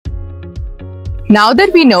Now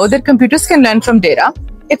that we know that computers can learn from data,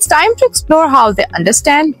 it's time to explore how they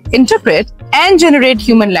understand, interpret, and generate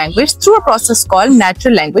human language through a process called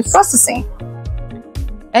natural language processing.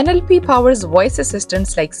 NLP powers voice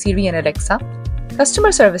assistants like Siri and Alexa,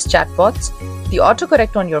 customer service chatbots, the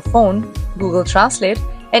autocorrect on your phone, Google Translate,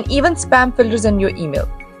 and even spam filters in your email.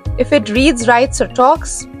 If it reads, writes, or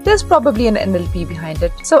talks, there's probably an NLP behind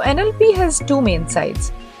it. So NLP has two main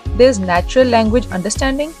sides. There's natural language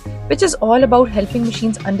understanding, which is all about helping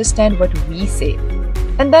machines understand what we say.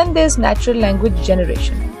 And then there's natural language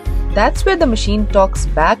generation. That's where the machine talks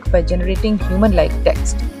back by generating human-like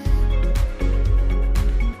text.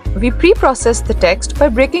 We pre-process the text by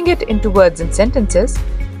breaking it into words and sentences,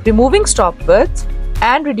 removing stop words,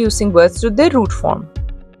 and reducing words to their root form.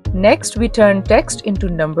 Next, we turn text into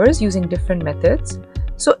numbers using different methods,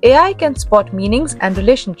 so AI can spot meanings and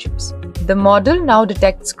relationships. The model now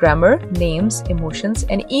detects grammar, names, emotions,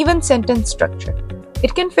 and even sentence structure.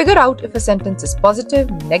 It can figure out if a sentence is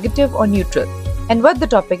positive, negative, or neutral, and what the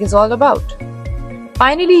topic is all about.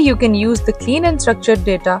 Finally, you can use the clean and structured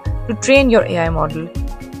data to train your AI model.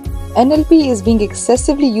 NLP is being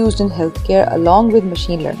excessively used in healthcare along with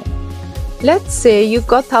machine learning. Let's say you've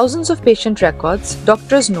got thousands of patient records,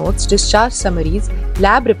 doctor's notes, discharge summaries,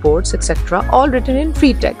 lab reports, etc., all written in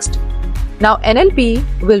free text. Now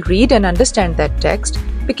NLP will read and understand that text,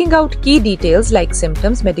 picking out key details like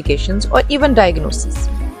symptoms, medications, or even diagnosis.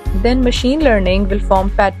 Then machine learning will form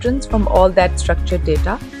patterns from all that structured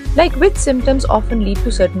data, like which symptoms often lead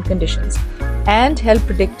to certain conditions, and help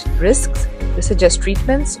predict risks, suggest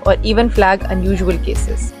treatments, or even flag unusual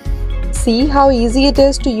cases. See how easy it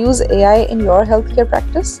is to use AI in your healthcare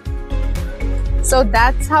practice? So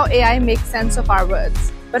that's how AI makes sense of our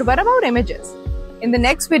words. But what about images? In the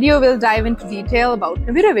next video, we'll dive into detail about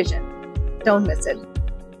computer vision. Don't miss it.